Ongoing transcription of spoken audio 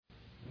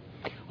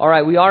All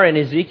right, we are in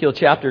Ezekiel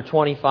chapter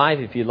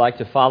 25. If you'd like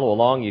to follow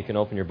along, you can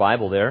open your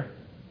Bible there.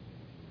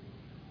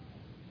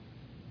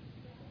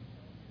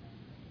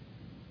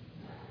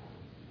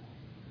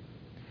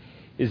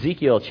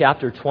 Ezekiel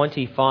chapter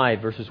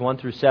 25, verses 1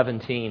 through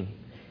 17.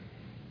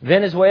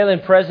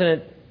 Venezuelan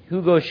President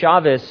Hugo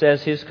Chavez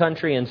says his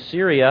country and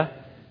Syria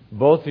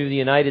both view the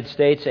United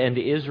States and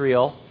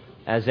Israel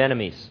as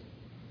enemies.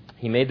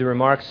 He made the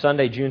remarks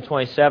Sunday, June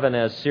 27,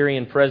 as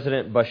Syrian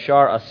President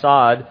Bashar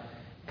Assad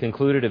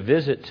concluded a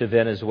visit to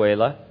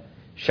Venezuela.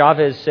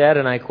 Chavez said,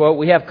 and I quote,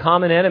 "We have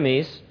common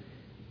enemies,"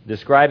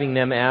 describing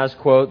them as,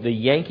 quote, "the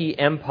Yankee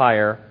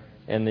Empire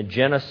and the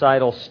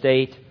genocidal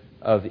state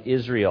of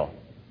Israel."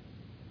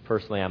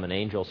 Personally, I'm an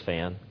Angels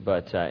fan,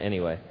 but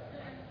anyway.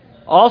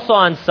 Also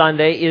on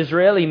Sunday,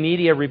 Israeli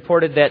media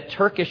reported that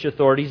Turkish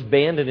authorities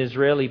banned an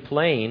Israeli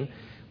plane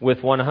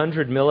with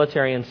 100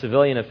 military and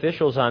civilian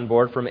officials on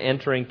board from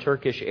entering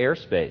Turkish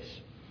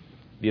airspace.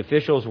 The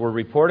officials were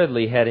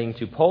reportedly heading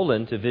to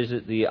Poland to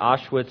visit the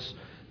Auschwitz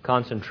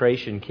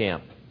concentration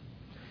camp.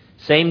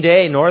 Same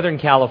day, Northern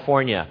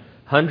California,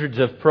 hundreds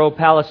of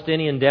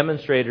pro-Palestinian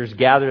demonstrators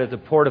gathered at the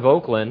port of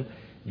Oakland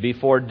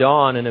before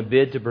dawn in a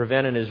bid to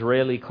prevent an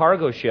Israeli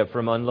cargo ship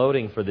from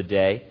unloading for the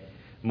day.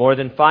 More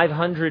than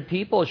 500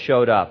 people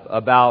showed up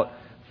about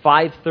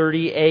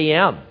 5:30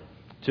 a.m.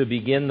 to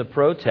begin the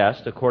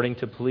protest, according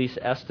to police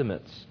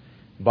estimates.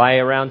 By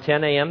around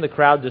 10 a.m., the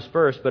crowd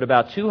dispersed, but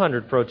about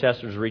 200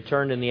 protesters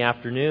returned in the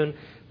afternoon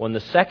when the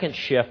second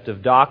shift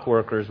of dock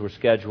workers were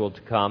scheduled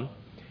to come.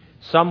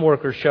 Some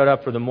workers showed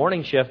up for the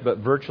morning shift, but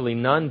virtually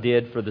none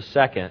did for the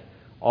second.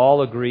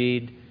 All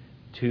agreed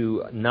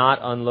to not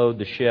unload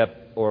the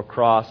ship or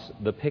cross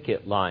the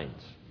picket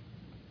lines.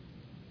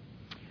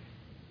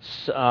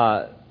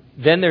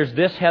 Then there's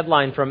this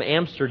headline from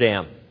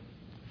Amsterdam: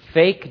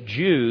 "Fake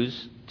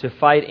Jews to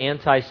fight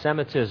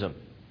anti-Semitism."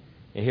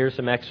 And here's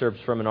some excerpts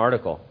from an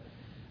article.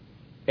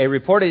 A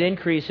reported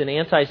increase in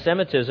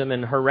anti-Semitism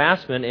and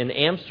harassment in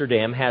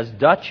Amsterdam has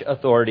Dutch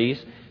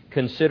authorities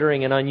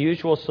considering an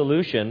unusual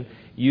solution,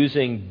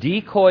 using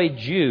decoy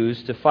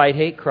Jews to fight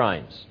hate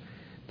crimes.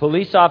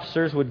 Police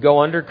officers would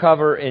go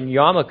undercover in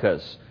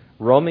yarmulkes,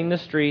 roaming the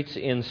streets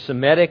in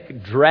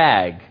Semitic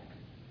drag.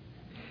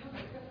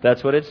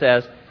 That's what it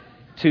says.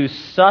 To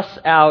suss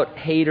out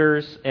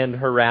haters and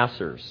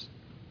harassers.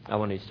 I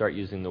want to start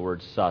using the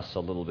word sus a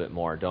little bit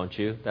more, don't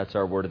you? That's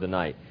our word of the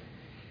night.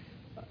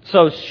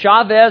 So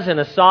Chavez and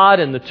Assad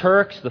and the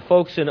Turks, the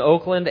folks in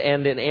Oakland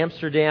and in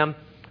Amsterdam,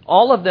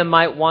 all of them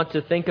might want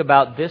to think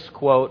about this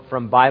quote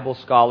from Bible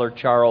scholar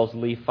Charles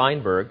Lee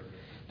Feinberg,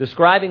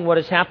 describing what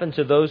has happened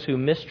to those who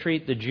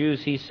mistreat the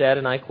Jews. He said,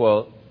 and I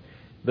quote,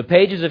 "The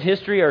pages of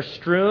history are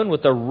strewn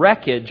with the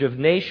wreckage of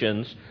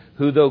nations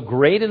who, though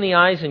great in the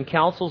eyes and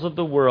counsels of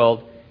the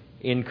world,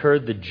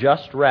 incurred the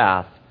just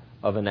wrath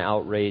of an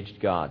outraged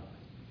God."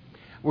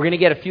 We're going to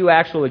get a few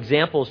actual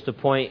examples to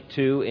point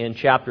to in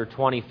chapter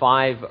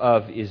 25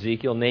 of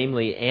Ezekiel,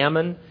 namely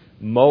Ammon,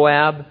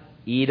 Moab,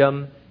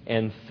 Edom,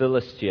 and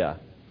Philistia.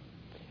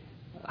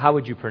 How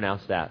would you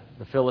pronounce that?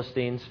 The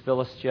Philistines,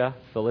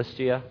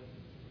 Philistia?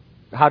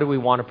 How do we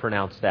want to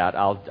pronounce that?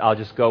 I'll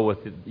just go with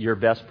your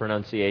best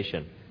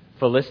pronunciation.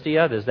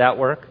 Philistia, does that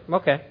work?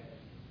 Okay.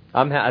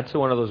 That's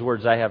one of those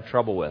words I have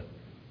trouble with.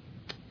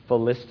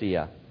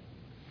 Philistia.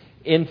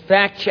 In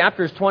fact,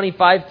 chapters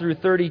 25 through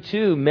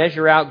 32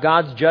 measure out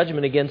God's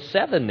judgment against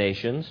 7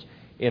 nations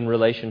in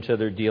relation to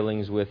their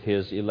dealings with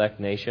His elect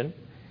nation.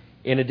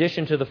 In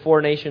addition to the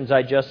 4 nations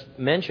I just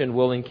mentioned,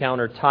 we'll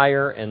encounter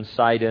Tyre and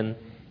Sidon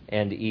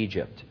and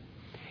Egypt.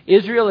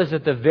 Israel is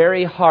at the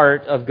very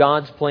heart of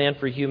God's plan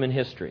for human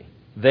history.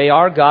 They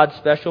are God's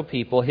special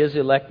people, His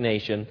elect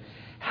nation.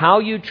 How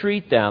you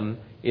treat them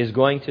is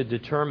going to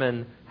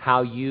determine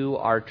how you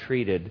are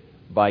treated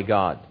by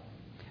God.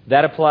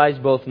 That applies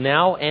both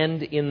now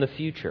and in the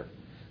future.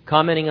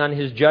 Commenting on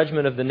His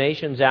judgment of the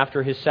nations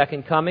after His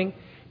second coming,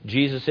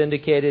 Jesus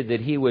indicated that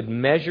He would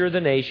measure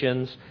the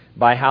nations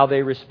by how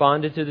they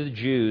responded to the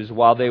Jews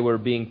while they were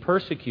being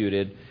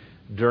persecuted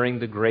during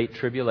the Great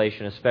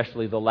Tribulation,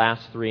 especially the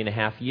last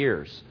 3.5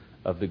 years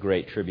of the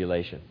Great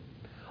Tribulation.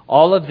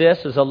 All of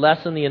this is a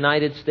lesson the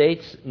United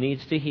States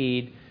needs to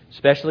heed,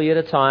 especially at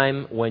a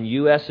time when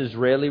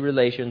U.S.-Israeli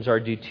relations are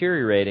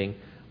deteriorating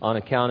on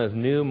account of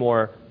new,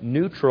 more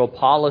neutral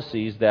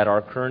policies that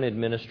our current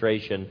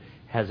administration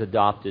has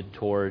adopted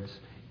towards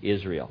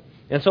Israel.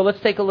 And so let's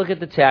take a look at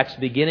the text,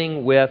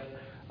 beginning with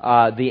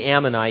the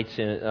Ammonites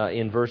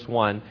in verse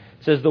 1. It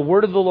says, "The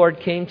word of the Lord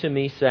came to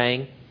me,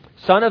 saying,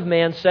 Son of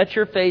man, set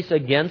your face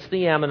against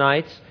the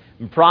Ammonites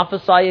and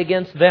prophesy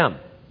against them.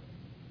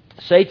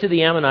 Say to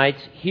the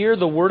Ammonites, hear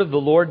the word of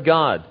the Lord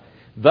God.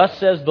 Thus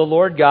says the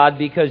Lord God,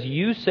 because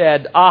you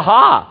said,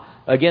 Aha!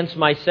 against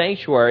my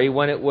sanctuary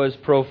when it was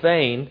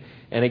profaned,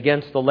 and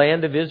against the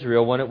land of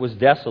Israel when it was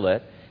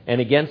desolate,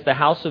 and against the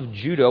house of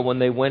Judah when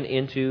they went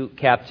into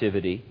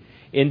captivity.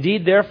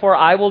 Indeed, therefore,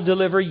 I will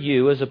deliver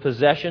you as a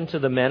possession to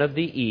the men of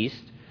the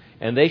east,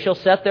 and they shall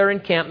set their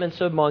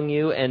encampments among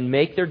you and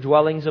make their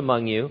dwellings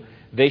among you.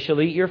 They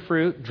shall eat your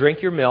fruit,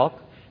 drink your milk.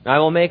 And I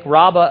will make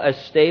Rabbah a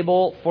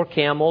stable for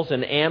camels,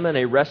 and Ammon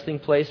a resting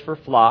place for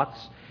flocks.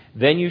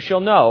 Then you shall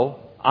know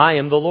I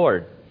am the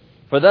Lord.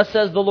 For thus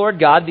says the Lord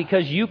God,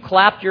 because you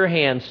clapped your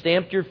hands,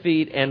 stamped your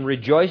feet, and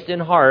rejoiced in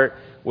heart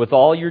with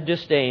all your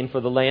disdain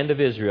for the land of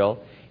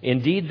Israel,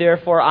 indeed,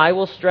 therefore, I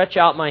will stretch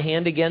out my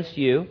hand against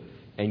you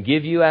and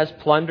give you as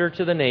plunder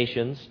to the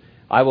nations.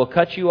 I will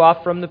cut you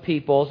off from the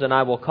peoples, and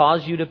I will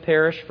cause you to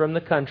perish from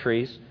the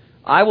countries.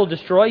 I will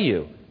destroy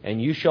you,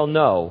 and you shall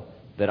know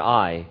that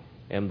I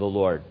am the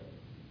Lord.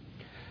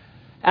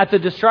 At the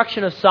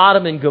destruction of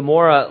Sodom and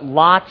Gomorrah,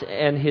 Lot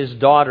and his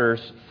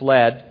daughters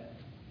fled.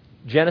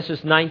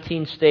 Genesis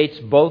 19 states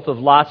both of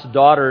Lot's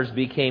daughters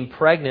became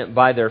pregnant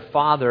by their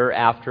father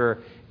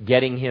after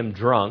getting him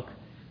drunk.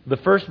 The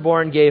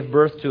firstborn gave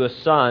birth to a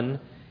son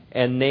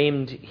and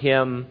named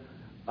him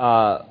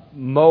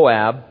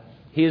Moab.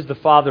 He is the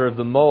father of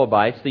the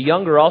Moabites. The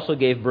younger also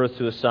gave birth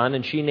to a son,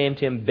 and she named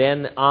him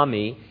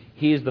Ben-Ami.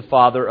 He is the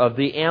father of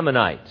the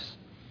Ammonites.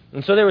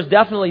 And so there was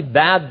definitely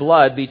bad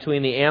blood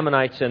between the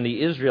Ammonites and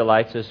the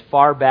Israelites as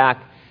far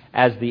back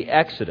as the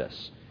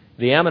Exodus.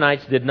 The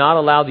Ammonites did not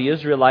allow the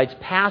Israelites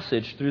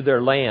passage through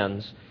their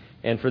lands,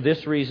 and for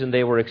this reason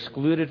they were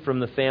excluded from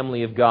the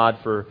family of God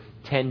for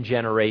 10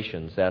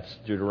 generations. That's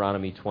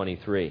Deuteronomy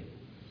 23.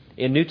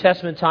 In New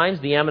Testament times,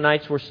 the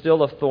Ammonites were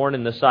still a thorn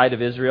in the side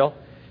of Israel.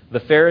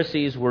 The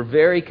Pharisees were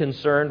very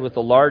concerned with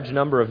the large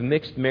number of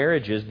mixed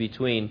marriages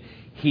between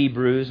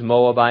Hebrews,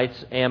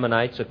 Moabites,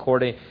 Ammonites,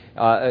 according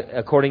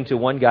to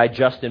one guy,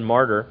 Justin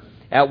Martyr.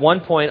 At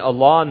one point, a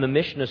law in the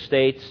Mishnah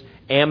states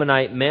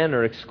Ammonite men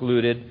are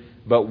excluded,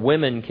 but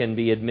women can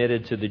be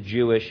admitted to the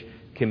Jewish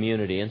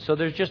community. And so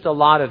there's just a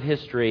lot of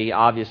history,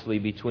 obviously,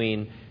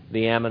 between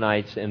the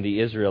Ammonites and the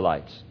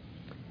Israelites.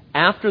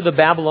 After the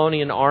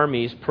Babylonian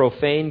armies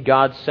profaned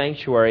God's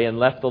sanctuary and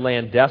left the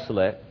land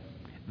desolate,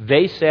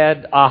 they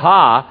said,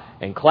 "Aha!"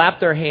 and clapped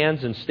their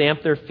hands and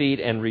stamped their feet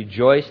and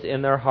rejoiced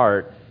in their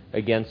heart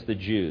against the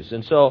Jews.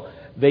 And so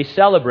they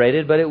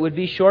celebrated, but it would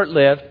be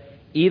short-lived.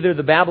 Either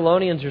the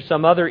Babylonians or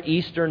some other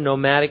eastern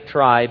nomadic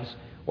tribes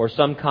or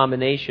some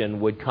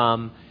combination would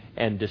come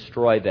and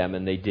destroy them,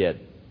 and they did.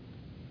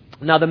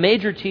 Now, the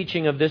major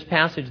teaching of this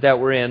passage that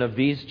we're in, of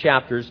these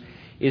chapters,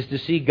 is to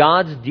see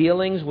God's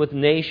dealings with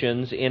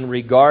nations in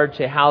regard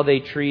to how they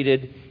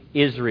treated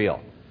Israel.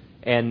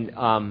 And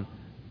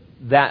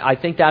that I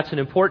think that's an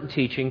important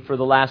teaching for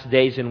the last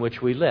days in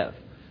which we live.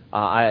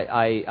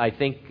 I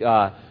think,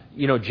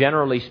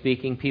 generally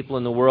speaking, people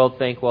in the world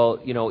think, well,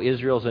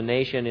 Israel's a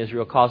nation.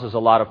 Israel causes a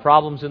lot of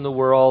problems in the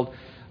world.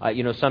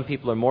 Some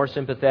people are more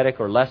sympathetic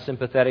or less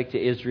sympathetic to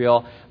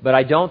Israel. But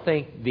I don't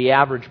think the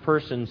average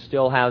person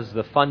still has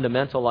the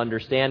fundamental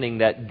understanding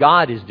that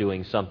God is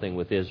doing something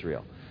with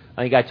Israel.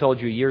 I think I told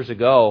you years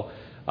ago,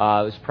 it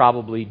was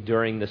probably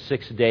during the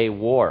 6-Day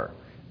War,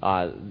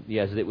 as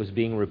it was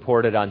being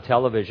reported on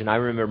television. I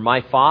remember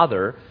my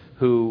father,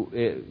 who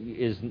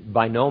is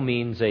by no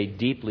means a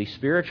deeply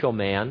spiritual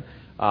man.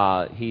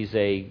 He's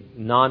a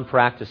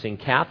non-practicing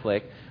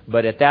Catholic,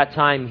 but at that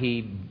time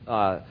he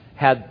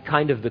had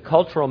kind of the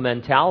cultural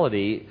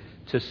mentality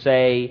to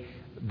say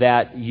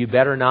that you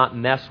better not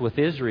mess with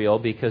Israel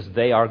because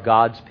they are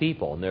God's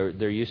people. And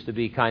there used to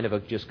be kind of a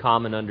just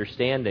common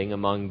understanding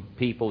among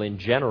people in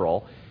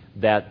general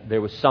that there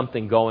was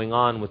something going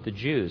on with the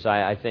Jews.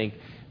 I think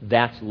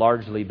that's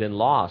largely been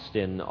lost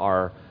in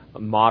our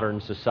modern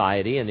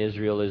society, and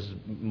Israel is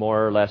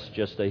more or less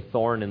just a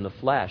thorn in the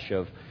flesh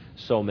of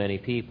so many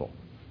people.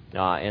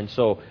 And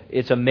so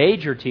it's a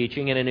major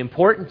teaching and an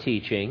important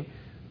teaching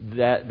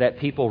that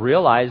people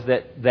realize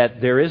that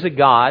there is a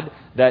God,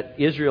 that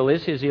Israel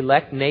is His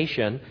elect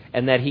nation,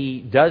 and that He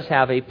does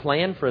have a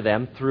plan for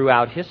them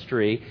throughout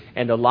history.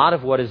 And a lot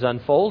of what is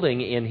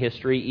unfolding in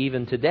history,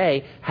 even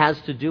today, has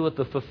to do with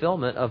the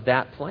fulfillment of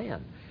that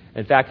plan.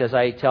 In fact, as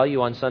I tell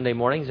you on Sunday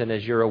mornings, and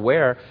as you're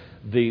aware,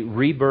 the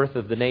rebirth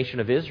of the nation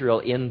of Israel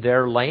in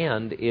their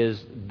land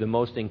is the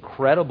most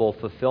incredible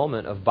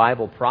fulfillment of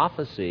Bible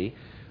prophecy,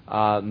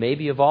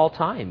 maybe of all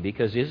time,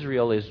 because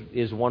Israel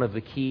is one of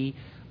the key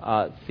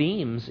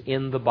themes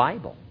in the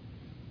Bible.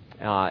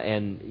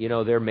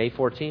 There, May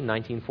 14,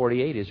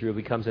 1948, Israel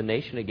becomes a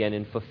nation again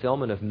in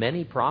fulfillment of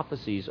many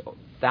prophecies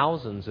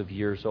thousands of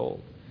years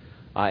old.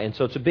 And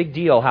so it's a big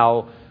deal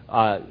how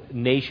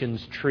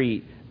nations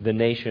treat the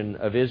nation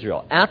of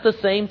Israel. At the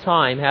same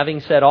time,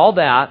 having said all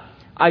that,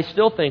 I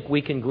still think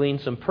we can glean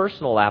some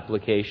personal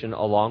application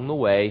along the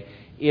way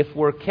if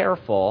we're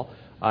careful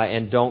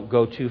and don't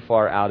go too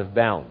far out of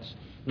bounds.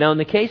 Now, in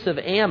the case of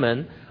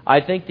Ammon, I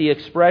think the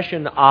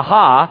expression,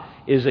 aha,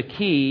 is a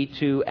key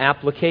to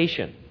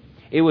application.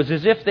 It was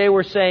as if they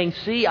were saying,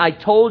 see, I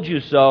told you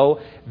so.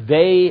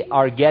 They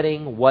are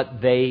getting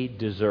what they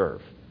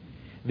deserve.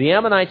 The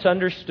Ammonites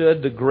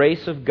understood the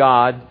grace of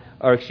God,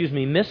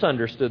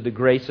 misunderstood the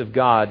grace of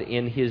God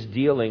in His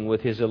dealing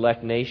with His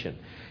elect nation.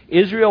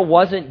 Israel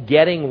wasn't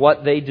getting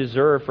what they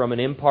deserve from an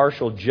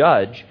impartial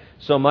judge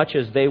so much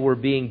as they were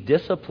being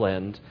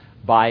disciplined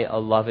by a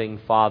loving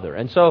Father.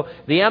 And so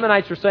the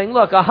Ammonites were saying,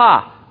 look,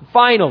 aha,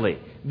 finally,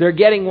 they're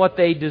getting what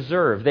they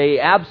deserve. They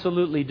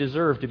absolutely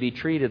deserve to be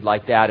treated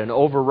like that and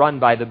overrun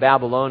by the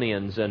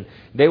Babylonians. And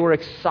they were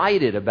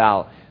excited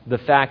about the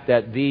fact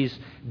that these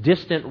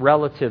distant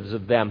relatives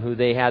of them, who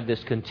they had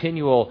this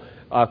continual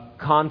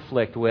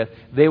conflict with,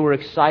 they were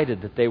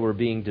excited that they were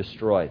being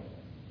destroyed.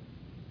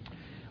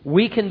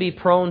 We can be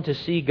prone to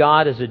see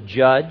God as a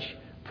judge,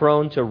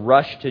 prone to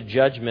rush to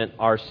judgment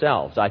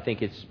ourselves. I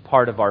think it's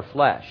part of our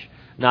flesh.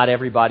 Not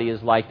everybody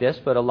is like this,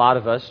 but a lot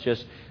of us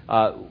just,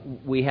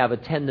 we have a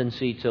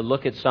tendency to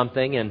look at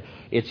something, and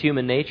it's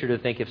human nature to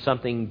think if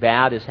something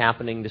bad is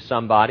happening to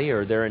somebody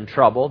or they're in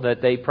trouble,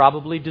 that they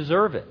probably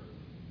deserve it.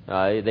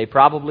 They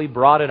probably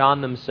brought it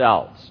on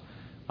themselves.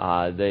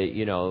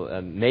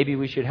 Maybe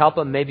we should help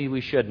them, maybe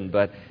we shouldn't,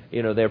 but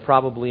they're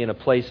probably in a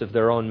place of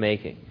their own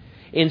making.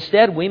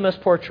 Instead, we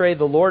must portray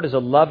the Lord as a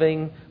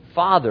loving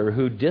Father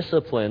who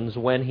disciplines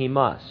when He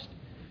must.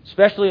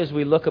 Especially as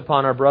we look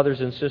upon our brothers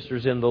and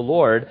sisters in the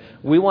Lord,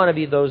 we want to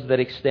be those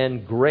that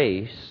extend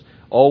grace,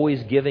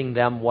 always giving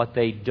them what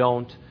they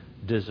don't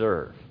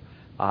deserve.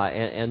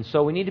 And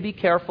so we need to be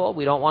careful.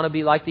 We don't want to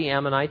be like the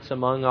Ammonites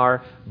among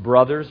our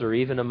brothers or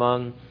even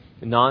among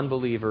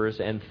non-believers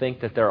and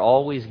think that they're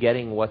always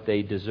getting what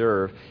they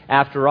deserve.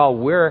 After all,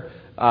 we're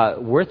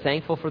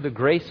thankful for the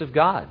grace of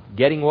God,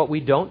 getting what we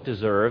don't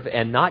deserve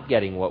and not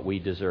getting what we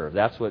deserve.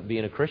 That's what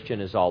being a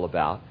Christian is all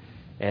about.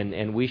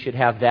 And we should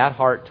have that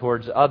heart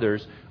towards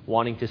others,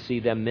 wanting to see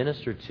them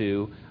ministered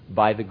to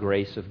by the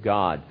grace of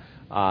God.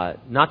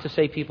 Not to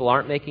say people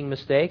aren't making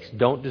mistakes,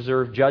 don't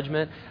deserve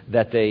judgment,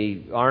 that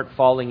they aren't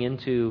falling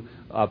into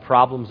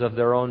problems of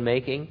their own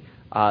making.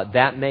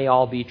 That may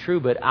all be true,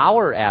 but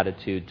our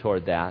attitude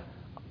toward that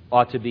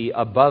ought to be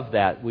above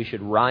that. We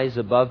should rise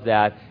above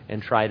that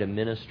and try to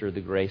minister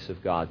the grace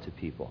of God to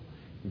people.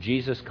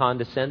 Jesus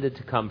condescended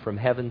to come from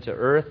heaven to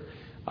earth,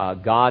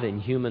 God in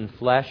human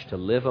flesh, to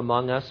live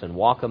among us and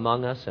walk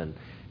among us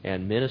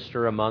and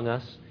minister among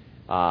us.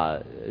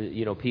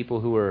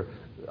 People who are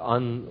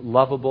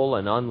unlovable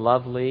and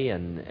unlovely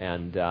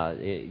and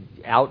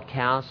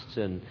outcasts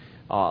and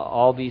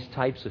all these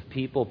types of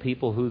people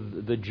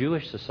who the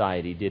Jewish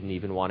society didn't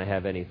even want to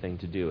have anything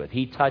to do with.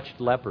 He touched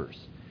lepers.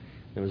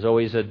 There was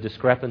always a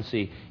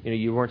discrepancy.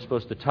 You weren't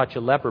supposed to touch a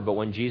leper, but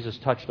when Jesus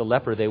touched a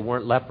leper, they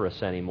weren't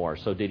leprous anymore.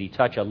 So did He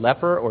touch a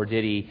leper, or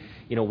did He,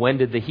 when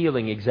did the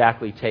healing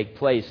exactly take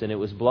place? And it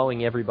was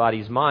blowing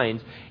everybody's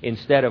minds,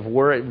 instead of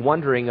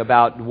wondering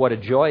about what a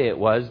joy it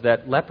was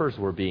that lepers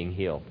were being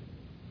healed.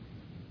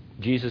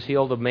 Jesus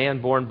healed a man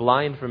born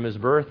blind from his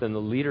birth, and the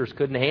leaders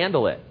couldn't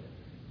handle it.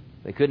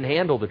 They couldn't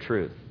handle the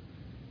truth.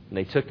 And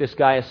they took this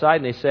guy aside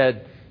and they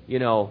said,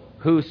 how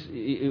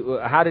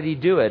did he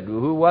do it?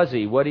 Who was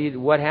he?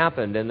 What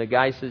happened? And the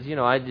guy says,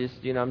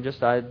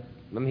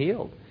 I'm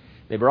healed.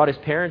 They brought his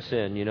parents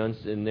in,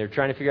 and they're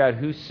trying to figure out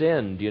who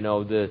sinned,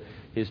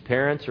 his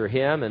parents or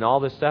him and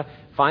all this stuff.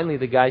 Finally,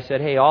 the guy said,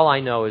 hey, all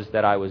I know is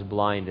that I was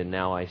blind and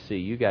now I see.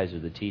 You guys are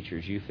the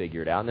teachers. You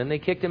figure it out. And then they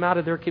kicked him out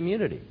of their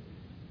community.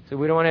 Said,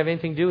 we don't want to have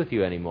anything to do with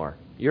you anymore.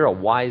 You're a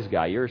wise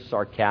guy. You're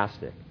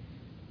sarcastic.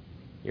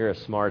 You're a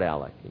smart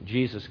aleck. And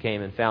Jesus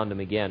came and found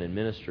him again and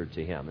ministered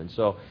to him. And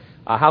so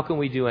how can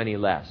we do any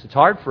less? It's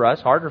harder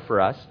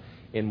for us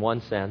in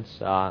one sense,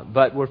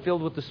 but we're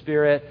filled with the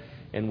Spirit,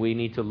 and we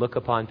need to look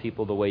upon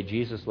people the way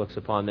Jesus looks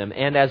upon them.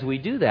 And as we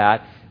do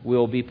that,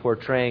 we'll be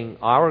portraying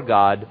our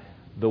God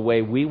the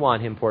way we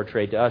want Him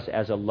portrayed to us,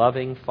 as a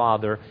loving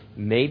Father.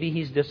 Maybe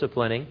He's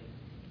disciplining,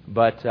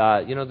 but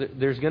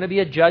there's going to be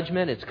a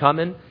judgment. It's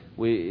coming.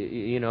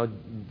 The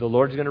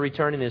Lord's going to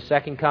return in His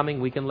second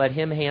coming. We can let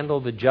Him handle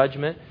the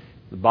judgment.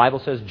 The Bible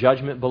says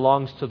judgment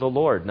belongs to the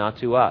Lord, not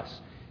to us.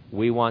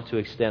 We want to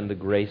extend the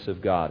grace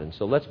of God. And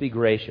so let's be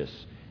gracious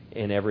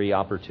in every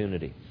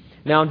opportunity.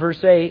 Now in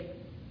verse 8,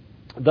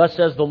 thus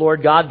says the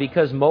Lord God,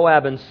 because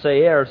Moab and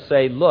Seir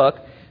say, look,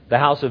 the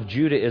house of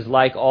Judah is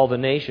like all the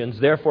nations.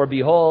 Therefore,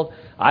 behold,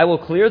 I will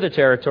clear the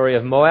territory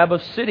of Moab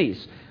of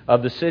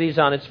the cities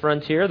on its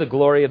frontier, the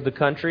glory of the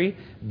country,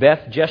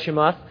 Beth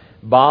Jeshimoth,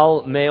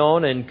 Baal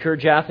Meon, and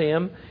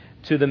Kirjathaim.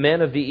 To the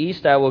men of the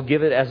east I will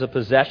give it as a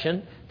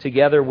possession,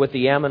 together with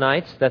the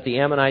Ammonites, that the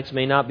Ammonites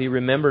may not be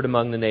remembered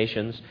among the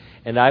nations.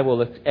 And I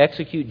will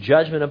execute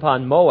judgment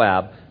upon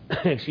Moab,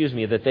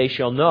 that they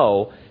shall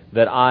know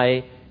that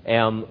I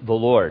am the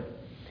Lord.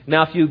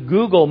 Now, if you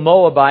Google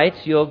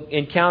Moabites, you'll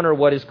encounter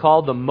what is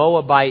called the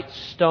Moabite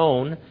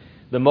Stone.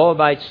 The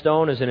Moabite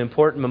Stone is an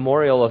important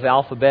memorial of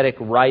alphabetic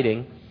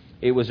writing.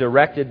 It was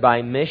erected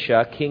by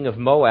Mesha, king of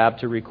Moab,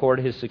 to record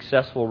his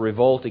successful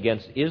revolt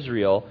against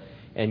Israel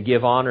and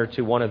give honor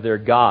to one of their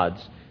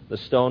gods. The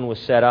stone was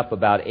set up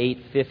about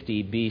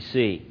 850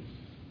 B.C.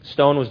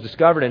 Stone was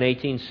discovered in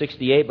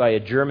 1868 by a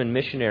German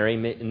missionary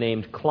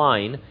named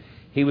Klein.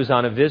 He was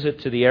on a visit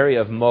to the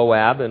area of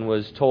Moab and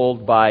was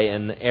told by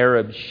an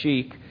Arab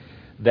sheikh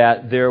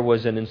that there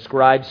was an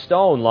inscribed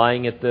stone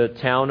lying at the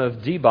town of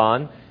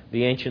Dibon,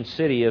 the ancient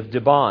city of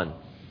Dibon.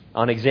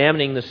 On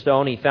examining the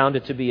stone, he found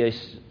it to be a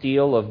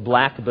stele of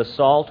black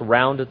basalt,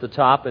 round at the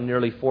top and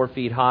nearly 4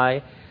 feet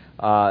high.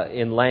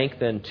 in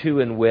length and 2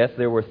 in width.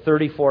 There were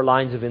 34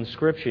 lines of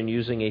inscription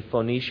using a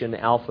Phoenician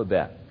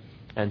alphabet.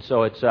 And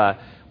so it's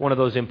one of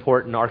those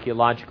important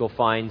archaeological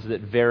finds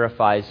that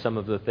verifies some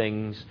of the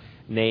things,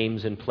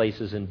 names and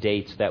places and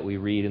dates that we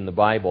read in the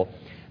Bible.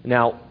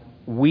 Now,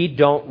 we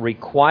don't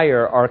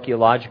require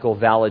archaeological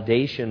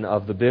validation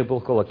of the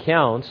biblical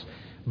accounts,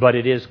 but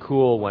it is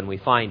cool when we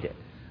find it.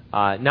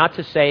 Not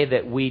to say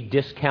that we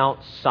discount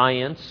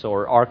science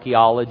or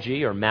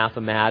archaeology or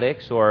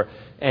mathematics or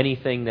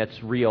anything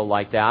that's real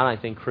like that. I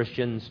think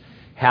Christians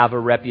have a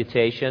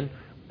reputation.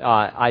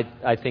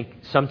 I think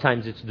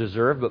sometimes it's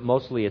deserved, but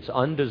mostly it's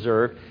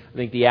undeserved. I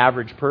think the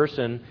average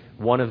person,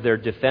 one of their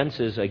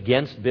defenses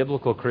against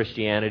biblical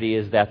Christianity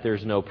is that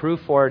there's no proof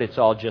for it. It's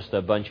all just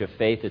a bunch of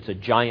faith. It's a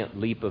giant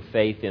leap of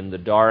faith in the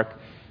dark,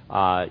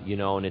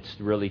 and it's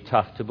really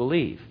tough to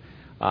believe.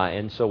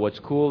 And so what's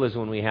cool is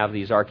when we have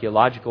these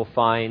archaeological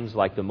finds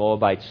like the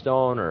Moabite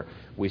stone, or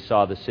we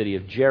saw the city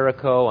of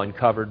Jericho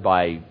uncovered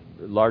by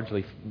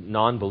largely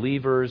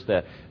non-believers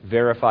that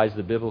verifies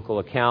the biblical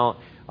account.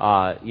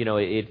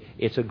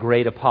 It's a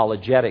great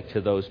apologetic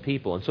to those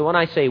people. And so when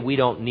I say we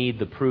don't need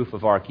the proof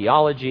of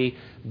archaeology,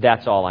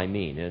 that's all I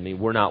mean. I mean,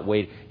 we're not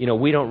waiting.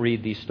 We don't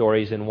read these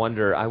stories and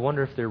I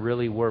wonder if there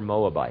really were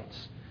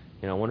Moabites.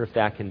 I wonder if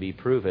that can be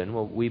proven.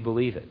 Well, we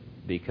believe it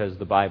because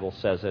the Bible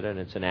says it and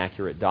it's an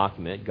accurate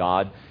document.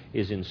 God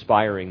is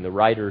inspiring the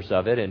writers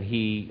of it and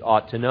He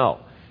ought to know.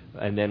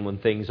 And then when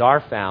things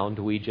are found,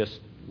 we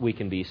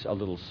can be a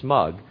little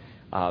smug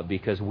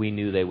because we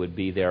knew they would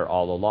be there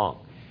all along.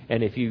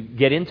 And if you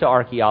get into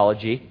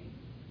archaeology,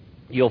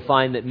 you'll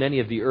find that many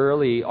of the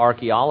early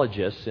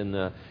archaeologists in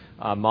the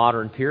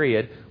modern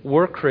period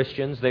were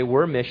Christians, they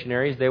were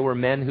missionaries, they were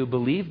men who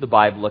believed the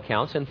Bible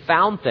accounts and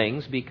found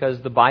things because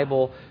the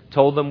Bible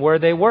told them where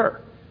they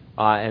were.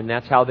 And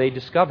that's how they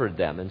discovered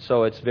them. And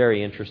so it's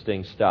very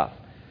interesting stuff.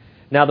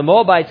 Now, the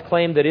Moabites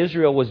claimed that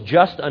Israel was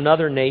just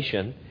another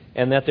nation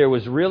and that there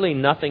was really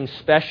nothing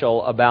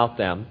special about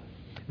them.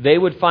 They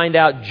would find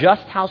out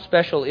just how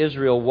special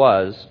Israel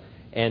was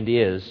and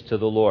is to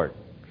the Lord.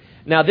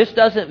 Now, this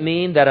doesn't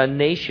mean that a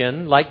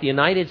nation like the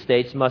United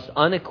States must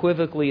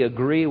unequivocally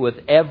agree with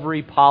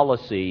every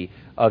policy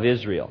of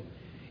Israel.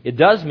 It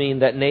does mean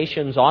that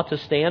nations ought to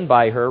stand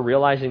by her,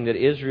 realizing that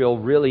Israel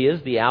really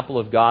is the apple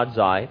of God's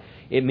eye.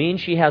 It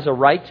means she has a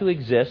right to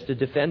exist, to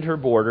defend her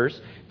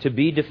borders, to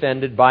be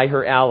defended by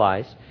her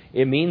allies.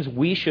 It means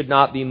we should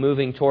not be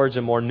moving towards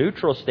a more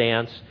neutral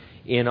stance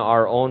in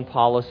our own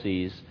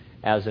policies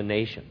as a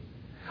nation.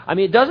 I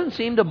mean, it doesn't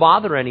seem to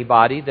bother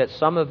anybody that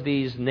some of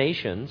these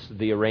nations,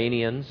 the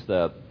Iranians,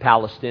 the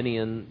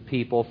Palestinian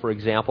people, for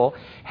example,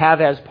 have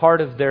as part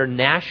of their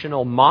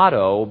national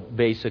motto,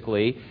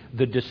 basically,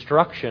 the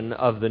destruction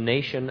of the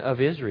nation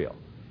of Israel.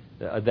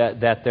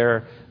 That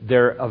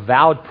their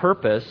avowed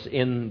purpose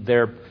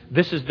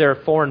this is their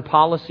foreign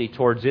policy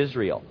towards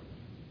Israel.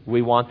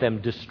 We want them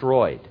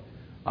destroyed.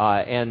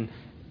 And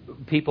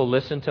people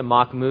listen to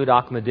Mahmoud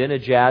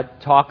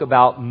Ahmadinejad talk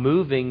about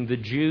moving the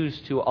Jews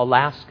to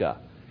Alaska.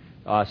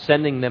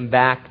 Sending them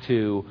back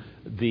to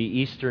the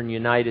eastern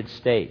United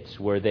States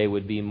where they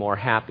would be more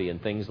happy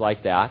and things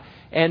like that.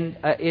 And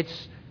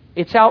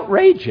it's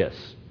outrageous,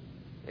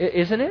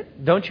 isn't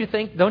it? Don't you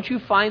think? Don't you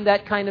find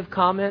that kind of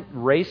comment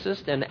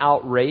racist and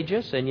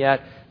outrageous? And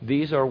yet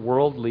these are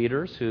world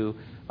leaders who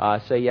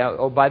say, "Yeah,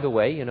 oh, by the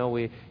way,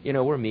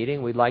 we're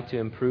meeting. We'd like to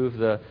improve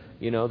the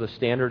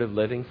standard of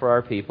living for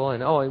our people,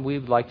 and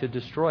we'd like to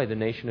destroy the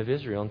nation of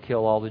Israel and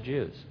kill all the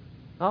Jews."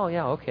 Oh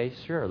yeah, okay,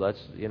 sure.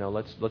 Let's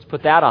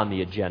put that on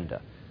the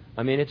agenda.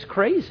 I mean, it's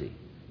crazy.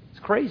 It's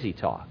crazy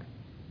talk,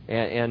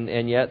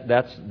 and yet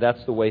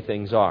that's the way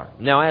things are.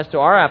 Now, as to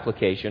our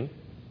application,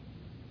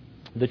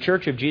 the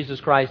Church of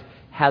Jesus Christ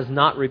has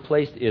not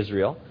replaced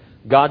Israel.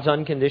 God's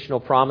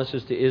unconditional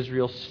promises to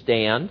Israel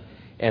stand,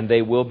 and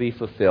they will be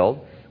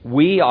fulfilled.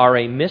 We are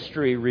a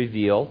mystery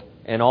revealed,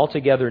 an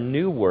altogether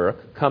new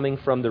work coming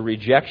from the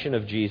rejection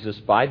of Jesus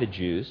by the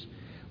Jews.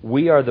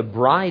 We are the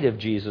bride of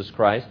Jesus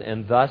Christ,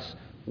 and thus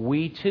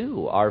we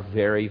too are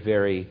very,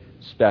 very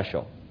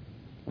special.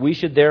 We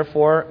should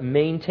therefore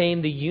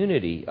maintain the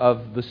unity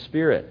of the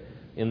Spirit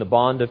in the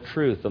bond of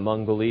truth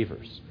among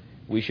believers.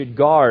 We should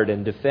guard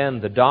and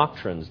defend the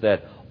doctrines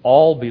that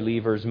all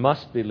believers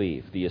must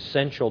believe, the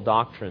essential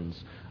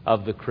doctrines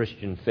of the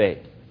Christian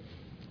faith.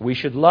 We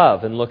should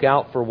love and look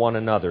out for one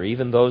another,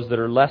 even those that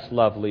are less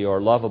lovely or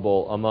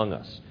lovable among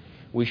us.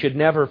 We should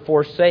never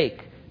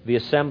forsake the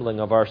assembling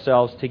of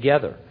ourselves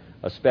together,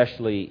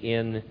 especially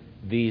in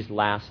these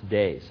last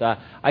days.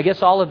 I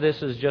guess all of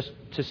this is just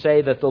to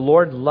say that the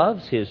Lord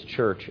loves His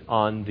church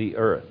on the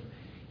earth.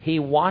 He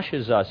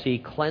washes us, He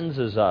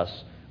cleanses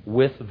us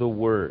with the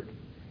Word.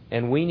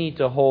 And we need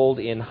to hold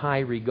in high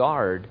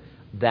regard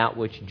that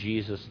which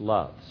Jesus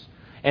loves.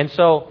 And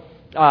so,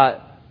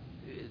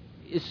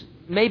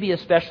 maybe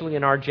especially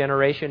in our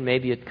generation,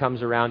 maybe it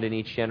comes around in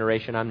each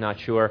generation, I'm not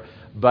sure,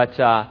 but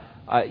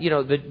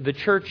the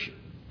church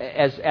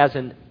as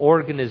an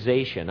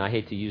organization, I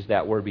hate to use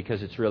that word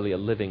because it's really a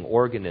living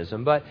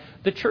organism, but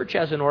the church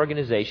as an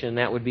organization,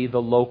 that would be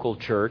the local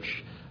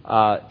church,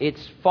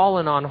 it's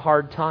fallen on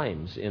hard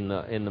times in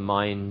the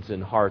minds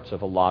and hearts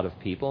of a lot of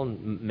people,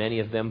 and many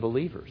of them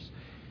believers.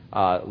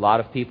 A lot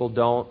of people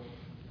don't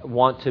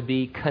want to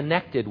be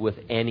connected with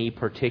any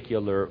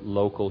particular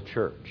local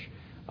church.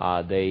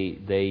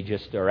 They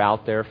just are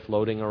out there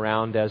floating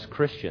around as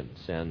Christians,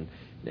 and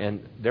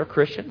they're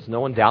Christians. No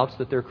one doubts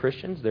that they're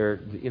Christians.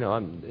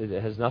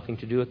 It has nothing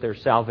to do with their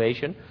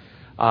salvation.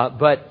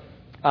 But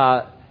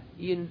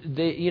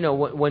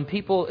when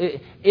people,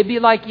 it'd be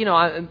like,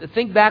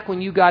 think back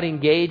when you got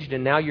engaged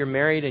and now you're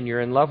married and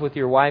you're in love with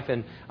your wife.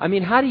 And I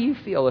mean, how do you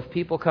feel if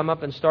people come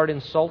up and start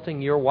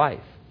insulting your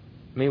wife?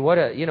 I mean, what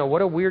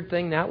a weird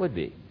thing that would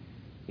be.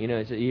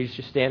 You're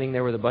just standing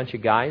there with a bunch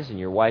of guys and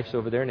your wife's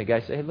over there, and the guy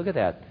says, "Hey, look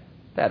at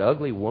that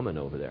ugly woman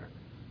over there.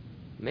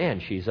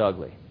 Man, she's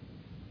ugly.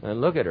 And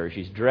look at her.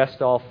 She's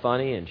dressed all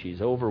funny and she's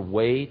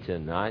overweight,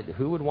 and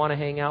who would want to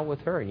hang out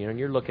with her?" And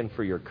you're looking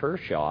for your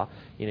Kershaw.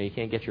 You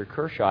can't get your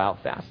Kershaw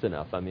out fast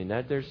enough. I mean,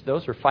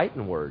 those are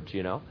fighting words,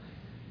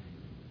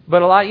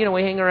 But a lot,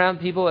 we hang around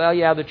people. Oh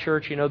yeah, the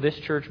church. This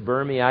church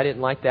burned me. I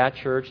didn't like that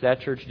church.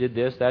 That church did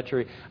this. That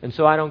church, and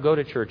so I don't go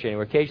to church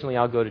anymore. Occasionally,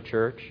 I'll go to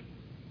church,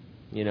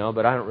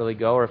 but I don't really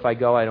go. Or if I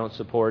go, I don't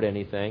support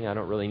anything. I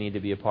don't really need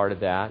to be a part of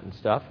that and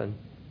stuff. And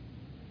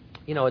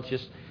it's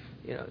just.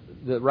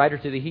 The writer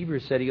to the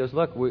Hebrews said, he goes,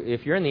 look,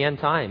 if you're in the end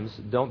times,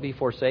 don't be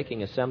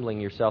forsaking assembling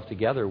yourself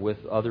together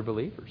with other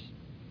believers.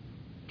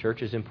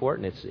 Church is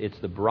important. It's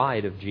the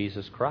bride of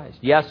Jesus Christ.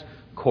 Yes,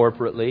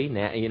 corporately,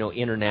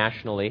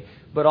 internationally,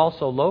 but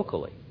also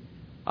locally.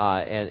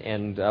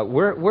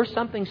 We're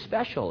something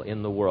special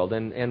in the world,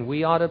 and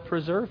we ought to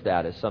preserve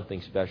that as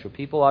something special.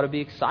 People ought to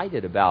be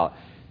excited about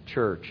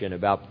church and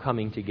about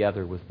coming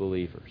together with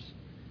believers.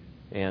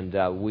 And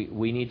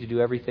we need to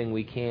do everything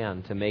we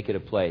can to make it a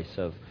place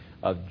of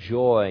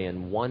joy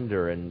and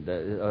wonder, and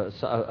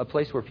a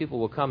place where people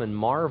will come and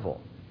marvel,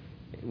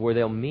 where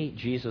they'll meet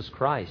Jesus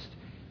Christ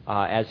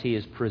as He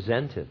is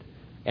presented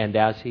and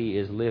as He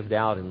is lived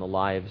out in the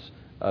lives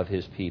of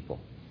His people.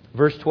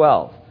 Verse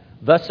 12,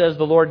 "Thus says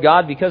the Lord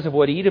God, because of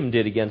what Edom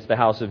did against the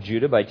house of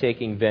Judah by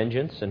taking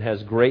vengeance, and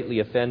has greatly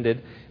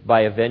offended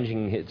by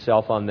avenging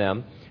itself on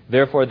them.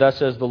 Therefore thus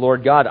says the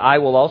Lord God, I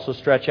will also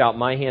stretch out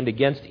my hand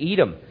against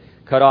Edom,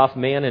 cut off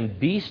man and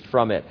beast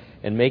from it,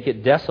 and make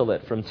it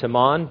desolate. From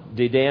Teman,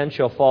 Dedan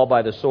shall fall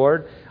by the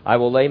sword. I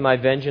will lay my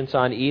vengeance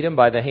on Edom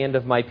by the hand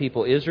of my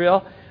people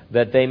Israel,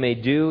 that they may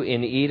do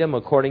in Edom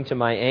according to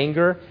my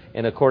anger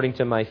and according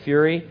to my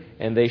fury,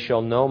 and they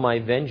shall know my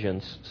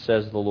vengeance,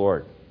 says the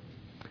Lord."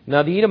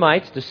 Now the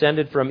Edomites,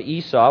 descended from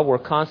Esau, were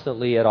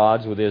constantly at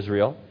odds with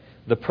Israel.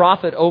 The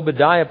prophet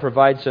Obadiah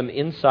provides some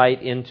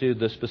insight into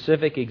the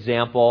specific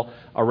example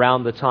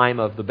around the time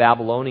of the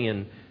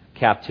Babylonian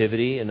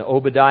captivity. In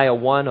Obadiah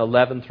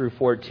 1:11 through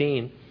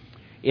 14,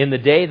 "In the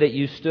day that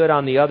you stood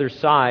on the other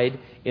side,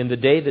 in the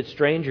day that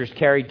strangers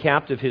carried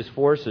captive His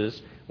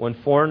forces, when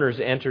foreigners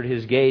entered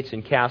His gates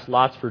and cast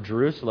lots for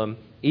Jerusalem,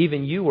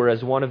 even you were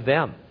as one of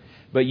them.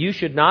 But you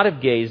should not have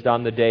gazed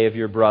on the day of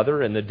your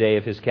brother in the day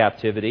of his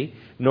captivity,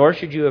 nor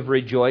should you have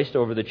rejoiced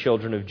over the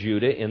children of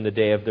Judah in the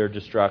day of their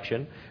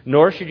destruction,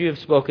 nor should you have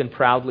spoken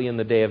proudly in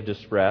the day of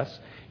distress.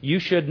 You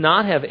should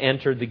not have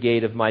entered the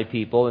gate of my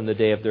people in the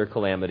day of their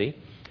calamity.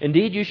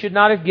 Indeed, you should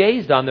not have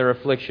gazed on their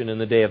affliction in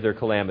the day of their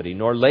calamity,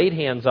 nor laid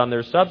hands on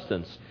their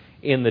substance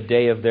in the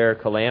day of their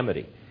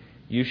calamity.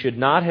 You should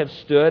not have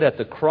stood at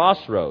the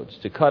crossroads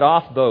to cut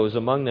off those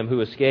among them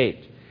who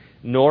escaped,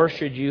 nor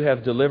should you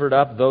have delivered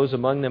up those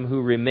among them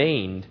who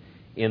remained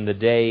in the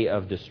day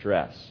of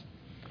distress."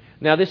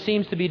 Now, this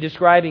seems to be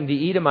describing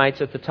the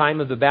Edomites at the time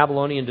of the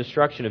Babylonian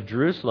destruction of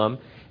Jerusalem.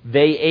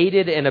 They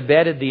aided and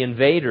abetted the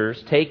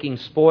invaders, taking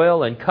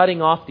spoil and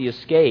cutting off the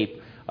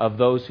escape of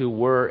those who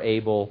were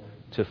able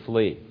to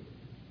flee.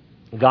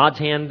 God's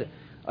hand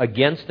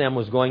against them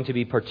was going to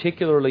be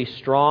particularly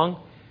strong.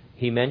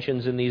 He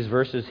mentions in these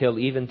verses He'll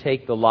even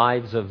take the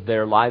lives of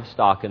their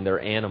livestock and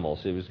their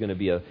animals. It was going to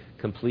be a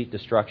complete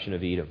destruction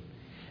of Edom.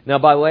 Now,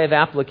 by way of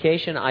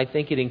application, I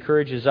think it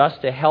encourages us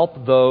to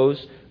help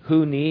those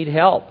who need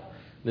help.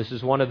 This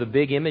is one of the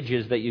big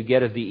images that you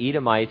get of the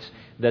Edomites,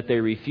 that they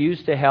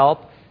refused to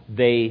help.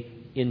 They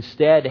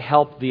instead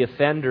helped the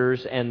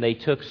offenders, and they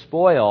took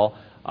spoil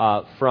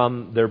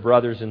from their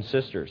brothers and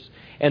sisters.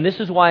 And this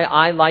is why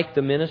I like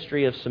the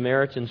ministry of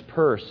Samaritan's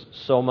Purse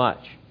so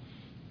much.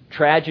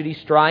 Tragedy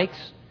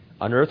strikes,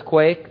 an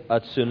earthquake, a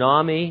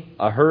tsunami,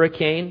 a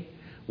hurricane.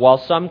 While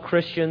some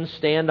Christians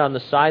stand on the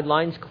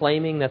sidelines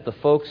claiming that the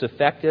folks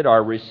affected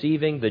are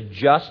receiving the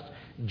just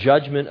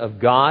judgment of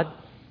God,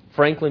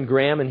 Franklin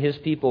Graham and his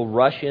people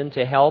rush in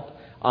to help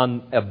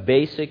on a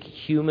basic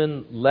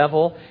human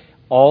level,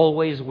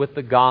 always with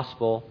the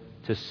gospel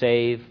to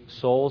save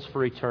souls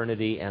for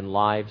eternity and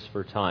lives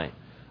for time.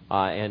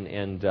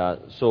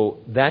 So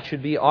that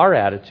should be our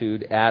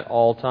attitude at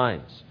all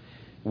times.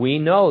 We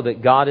know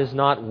that God is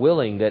not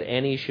willing that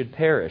any should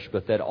perish,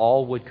 but that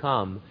all would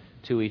come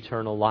to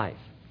eternal life.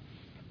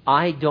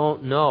 I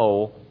don't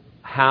know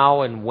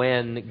how and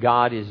when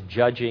God is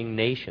judging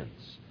nations.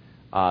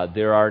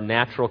 There are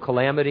natural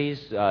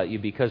calamities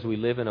because we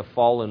live in a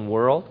fallen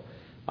world.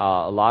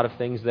 A lot of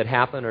things that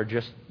happen are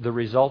just the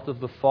result of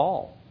the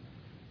fall.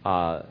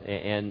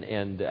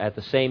 And at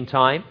the same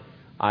time,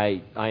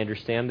 I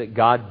understand that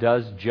God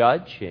does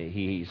judge.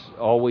 He's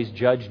always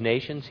judged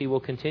nations. He will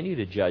continue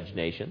to judge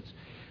nations.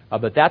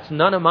 But that's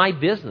none of my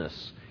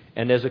business.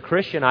 And as a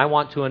Christian, I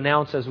want to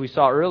announce, as we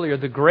saw earlier,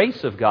 the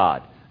grace of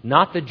God,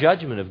 not the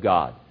judgment of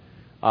God.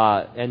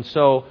 And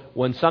so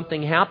when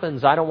something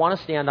happens, I don't want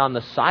to stand on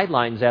the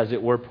sidelines, as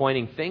it were,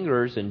 pointing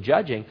fingers and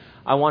judging.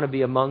 I want to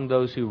be among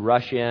those who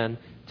rush in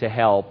to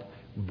help,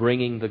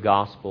 bringing the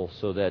gospel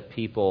so that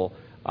people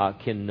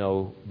can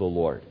know the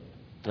Lord.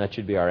 That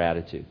should be our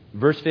attitude.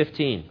 Verse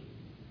 15.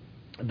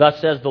 Thus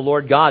says the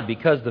Lord God,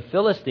 because the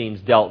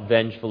Philistines dealt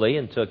vengefully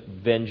and took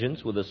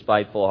vengeance with a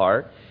spiteful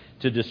heart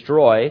to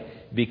destroy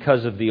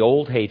because of the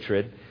old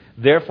hatred,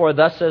 therefore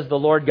thus says the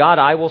Lord God,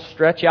 I will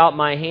stretch out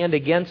my hand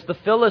against the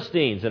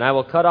Philistines, and I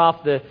will cut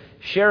off the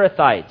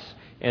Cherethites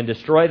and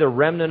destroy the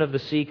remnant of the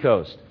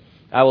seacoast.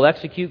 I will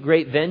execute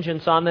great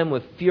vengeance on them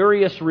with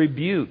furious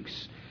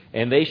rebukes,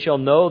 and they shall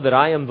know that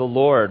I am the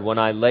Lord when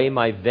I lay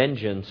my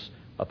vengeance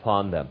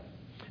upon them.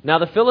 Now,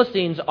 the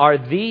Philistines are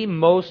the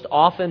most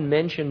often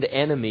mentioned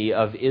enemy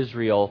of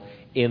Israel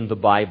in the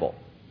Bible.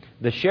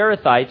 The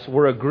Cherethites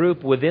were a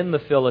group within the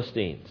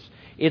Philistines.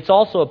 It's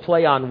also a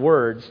play on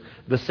words.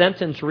 The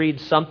sentence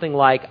reads something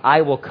like,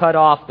 I will cut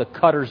off the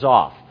cutters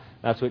off.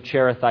 That's what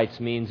Cherethites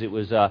means. It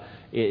was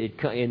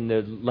in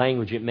the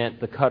language it meant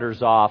the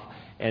cutters off,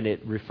 and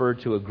it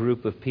referred to a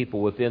group of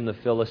people within the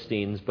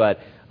Philistines. But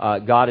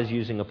God is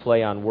using a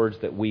play on words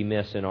that we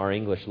miss in our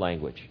English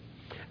language.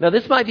 Now,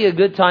 this might be a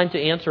good time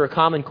to answer a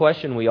common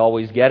question we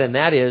always get, and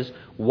that is,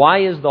 why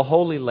is the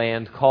Holy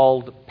Land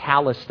called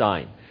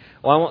Palestine?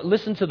 Well,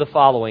 listen to the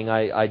following.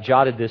 I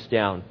jotted this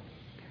down.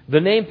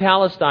 The name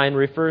Palestine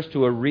refers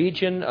to a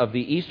region of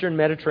the eastern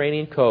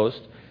Mediterranean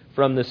coast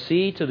from the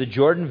sea to the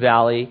Jordan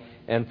Valley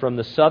and from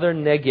the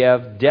southern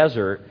Negev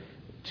desert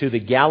to the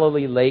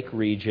Galilee Lake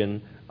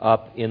region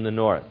up in the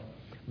north.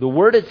 The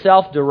word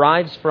itself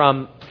derives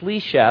from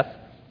Plesheth,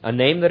 a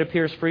name that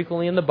appears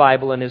frequently in the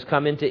Bible and has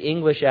come into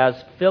English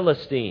as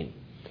Philistine.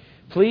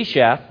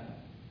 Plesheth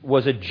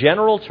was a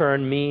general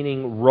term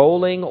meaning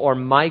rolling or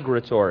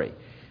migratory.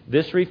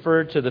 This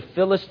referred to the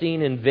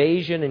Philistine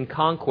invasion and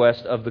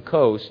conquest of the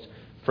coast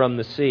from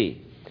the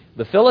sea.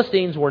 The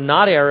Philistines were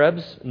not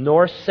Arabs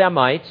nor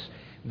Semites.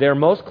 They're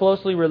most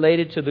closely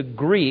related to the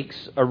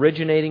Greeks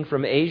originating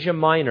from Asia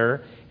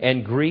Minor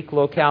and Greek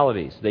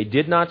localities. They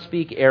did not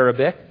speak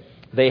Arabic.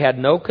 They had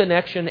no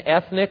connection,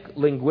 ethnic,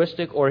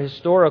 linguistic, or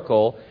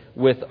historical,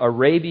 with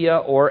Arabia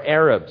or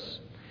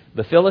Arabs.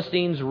 The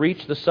Philistines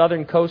reached the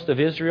southern coast of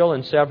Israel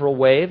in several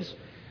waves.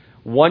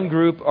 One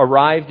group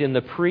arrived in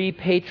the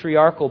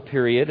pre-patriarchal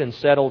period and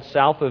settled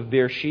south of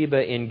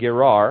Beersheba in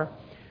Gerar,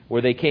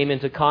 where they came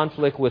into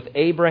conflict with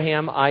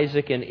Abraham,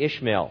 Isaac, and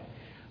Ishmael.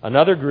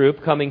 Another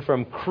group, coming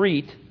from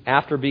Crete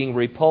after being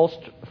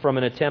repulsed from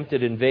an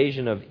attempted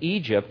invasion of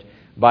Egypt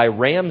by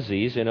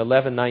Ramses in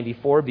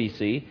 1194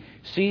 BC,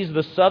 seized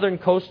the southern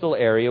coastal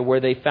area where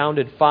they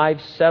founded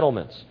 5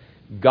 settlements: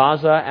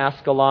 Gaza,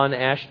 Ascalon,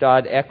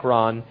 Ashdod,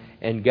 Ekron,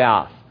 and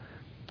Gath.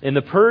 In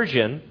the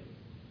Persian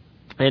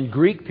and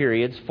Greek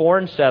periods,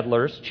 foreign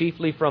settlers,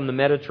 chiefly from the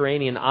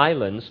Mediterranean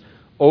islands,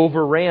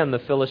 overran the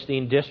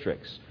Philistine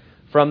districts.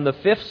 From the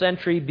 5th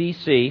century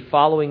BC,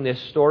 following the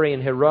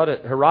historian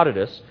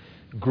Herodotus,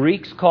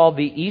 Greeks called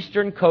the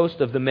eastern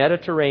coast of the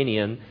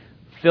Mediterranean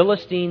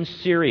Philistine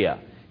Syria,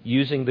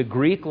 using the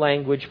Greek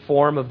language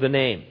form of the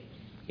name.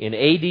 In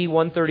AD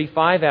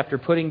 135, after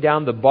putting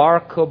down the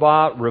Bar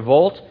Kokhba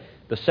revolt,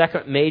 the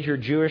second major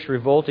Jewish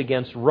revolt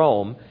against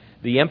Rome,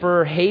 the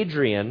Emperor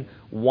Hadrian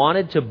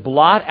wanted to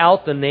blot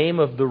out the name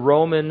of the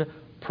Roman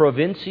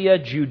Provincia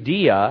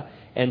Judea,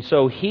 and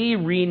so he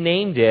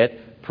renamed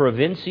it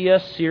Provincia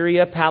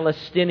Syria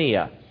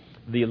Palestinia,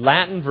 the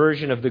Latin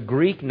version of the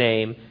Greek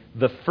name,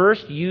 the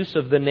first use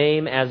of the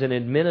name as an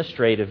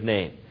administrative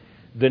name.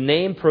 The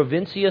name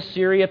Provincia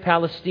Syria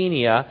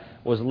Palestinia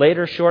was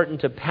later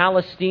shortened to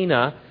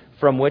Palestina,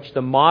 from which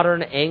the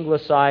modern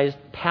anglicized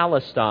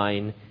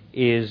Palestine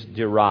is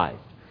derived.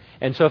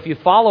 And so if you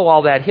follow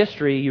all that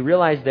history, you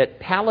realize that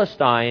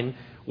Palestine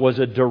was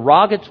a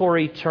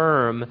derogatory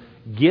term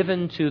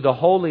given to the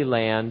Holy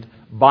Land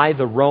by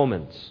the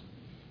Romans.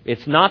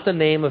 It's not the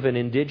name of an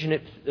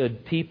indigenous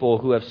people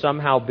who have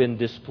somehow been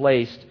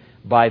displaced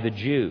by the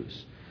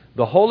Jews.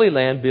 The Holy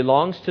Land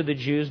belongs to the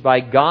Jews by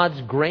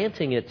God's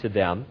granting it to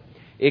them.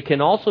 It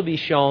can also be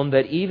shown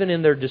that even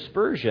in their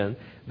dispersion,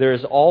 there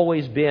has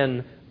always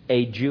been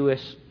a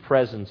Jewish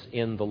presence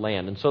in the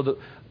land. And so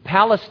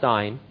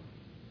Palestine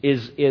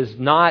is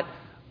not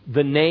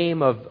the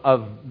name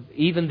of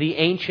even the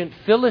ancient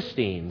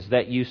Philistines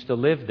that used to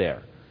live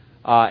there.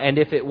 And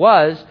if it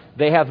was,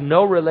 they have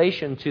no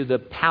relation to the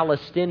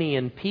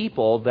Palestinian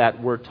people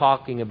that we're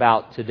talking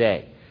about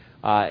today.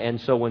 And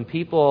so when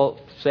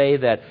people say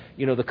that,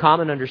 the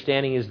common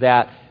understanding is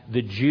that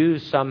the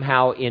Jews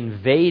somehow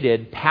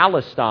invaded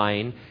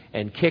Palestine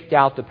and kicked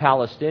out the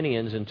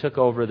Palestinians and took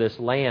over this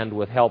land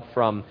with help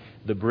from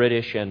the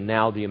British and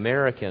now the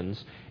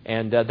Americans.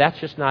 And that's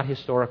just not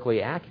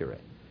historically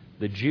accurate.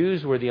 The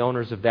Jews were the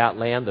owners of that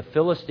land. The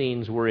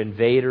Philistines were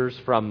invaders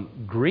from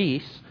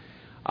Greece.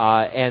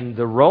 And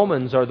the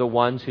Romans are the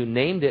ones who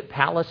named it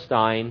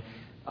Palestine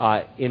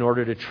in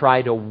order to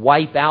try to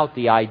wipe out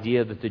the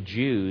idea that the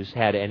Jews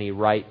had any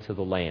right to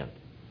the land.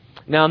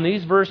 Now, in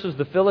these verses,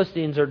 the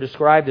Philistines are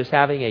described as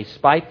having a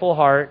spiteful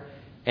heart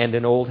and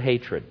an old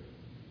hatred.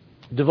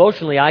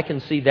 Devotionally, I can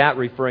see that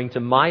referring to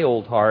my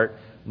old heart,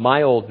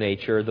 my old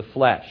nature, the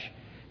flesh.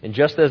 And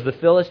just as the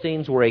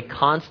Philistines were a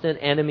constant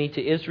enemy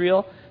to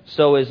Israel,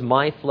 so is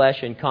my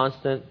flesh in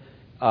constant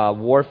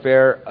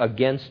warfare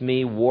against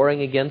me,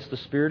 warring against the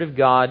Spirit of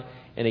God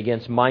and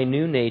against my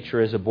new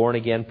nature as a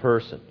born-again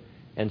person.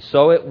 And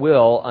so it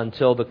will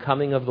until the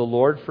coming of the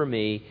Lord for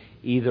me,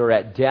 either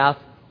at death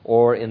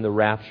or in the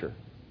rapture.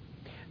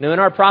 Now, in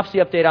our prophecy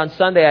update on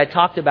Sunday, I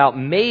talked about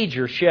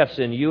major shifts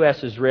in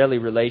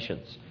U.S.-Israeli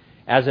relations.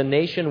 As a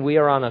nation, we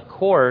are on a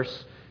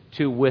course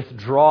to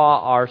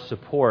withdraw our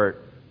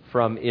support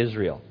from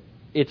Israel.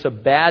 It's a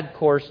bad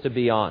course to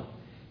be on,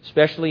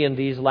 especially in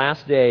these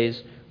last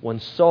days when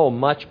so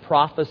much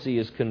prophecy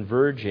is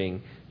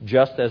converging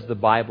just as the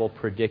Bible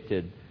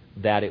predicted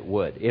that it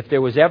would. If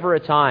there was ever a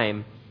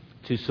time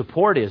to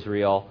support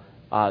Israel,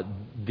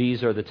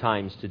 these are the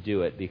times to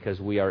do it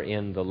because we are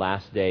in the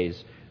last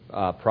days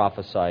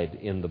prophesied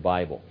in the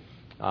Bible.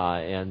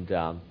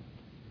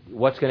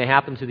 What's going to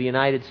happen to the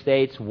United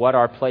States, what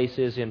our place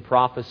is in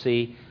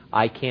prophecy,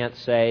 I can't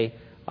say.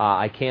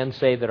 I can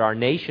say that our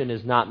nation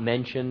is not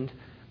mentioned.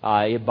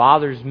 It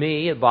bothers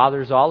me. It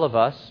bothers all of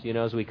us,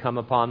 as we come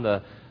upon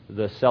the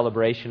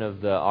celebration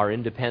of our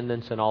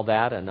independence and all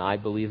that. And I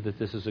believe that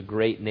this is a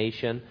great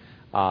nation.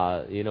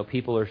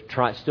 People are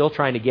still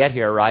trying to get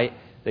here, right?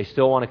 They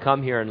still want to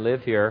come here and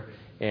live here,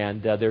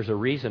 and there's a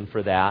reason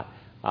for that.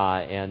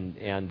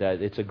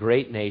 It's a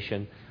great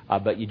nation,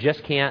 but you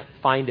just can't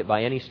find it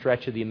by any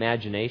stretch of the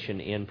imagination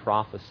in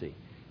prophecy.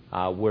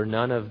 We're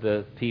none of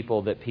the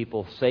people that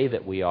people say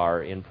that we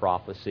are in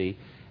prophecy.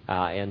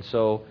 And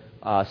so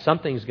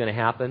something's going to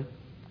happen,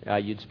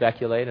 you'd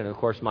speculate. And of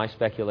course, my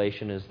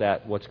speculation is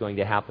that what's going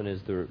to happen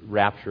is the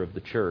rapture of the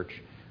church.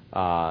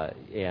 I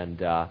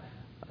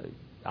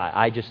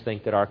just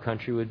think that our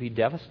country would be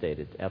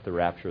devastated at the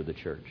rapture of the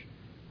church.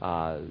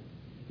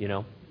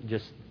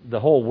 Just the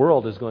whole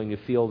world is going to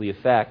feel the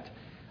effect,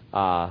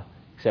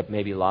 except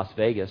maybe Las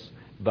Vegas.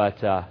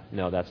 But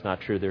no, that's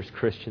not true. There's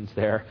Christians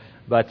there.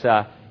 But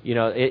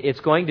it's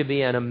going to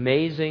be an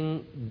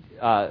amazing,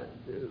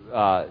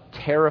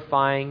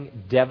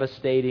 terrifying,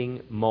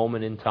 devastating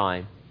moment in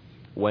time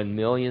when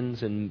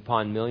millions and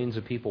upon millions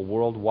of people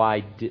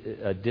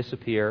worldwide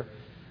disappear.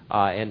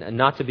 And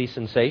not to be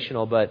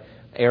sensational, but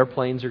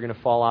airplanes are going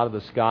to fall out of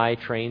the sky,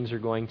 trains are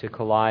going to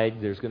collide,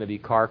 there's going to be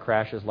car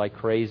crashes like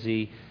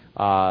crazy.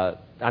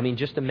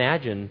 Just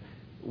imagine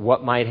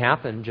what might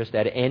happen just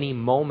at any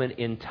moment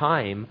in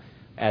time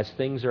as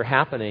things are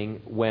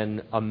happening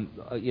when,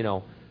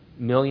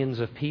 millions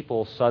of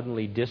people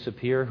suddenly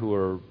disappear who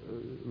are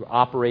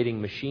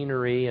operating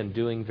machinery and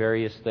doing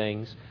various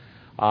things.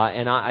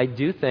 And I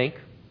do think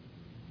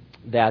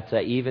that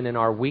even in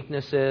our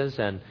weaknesses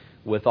and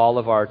with all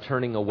of our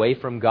turning away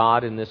from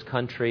God in this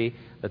country,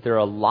 that there are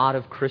a lot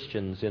of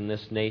Christians in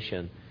this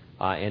nation,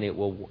 and it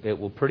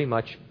will pretty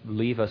much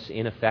leave us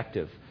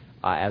ineffective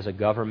as a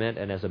government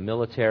and as a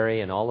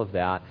military and all of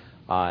that.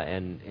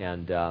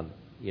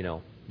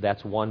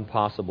 That's one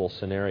possible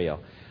scenario.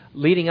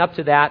 Leading up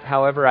to that,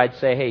 however, I'd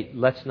say, hey,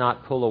 let's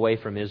not pull away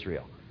from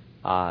Israel.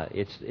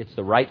 It's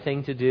the right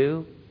thing to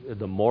do,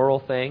 the moral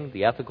thing,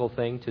 the ethical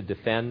thing to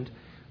defend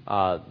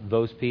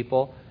those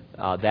people,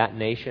 that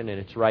nation, and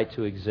it's right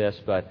to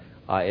exist, but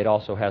it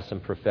also has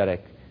some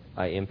prophetic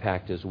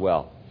impact as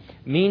well.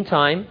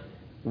 Meantime,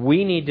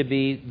 we need to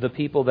be the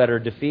people that are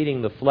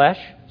defeating the flesh,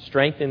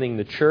 strengthening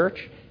the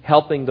church,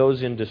 helping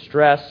those in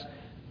distress,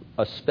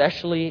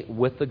 especially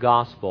with the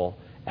gospel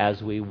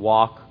as we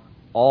walk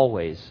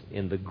always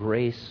in the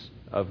grace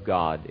of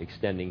God,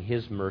 extending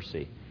His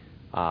mercy,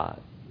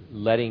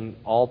 letting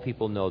all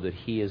people know that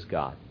He is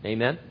God.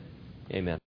 Amen? Amen.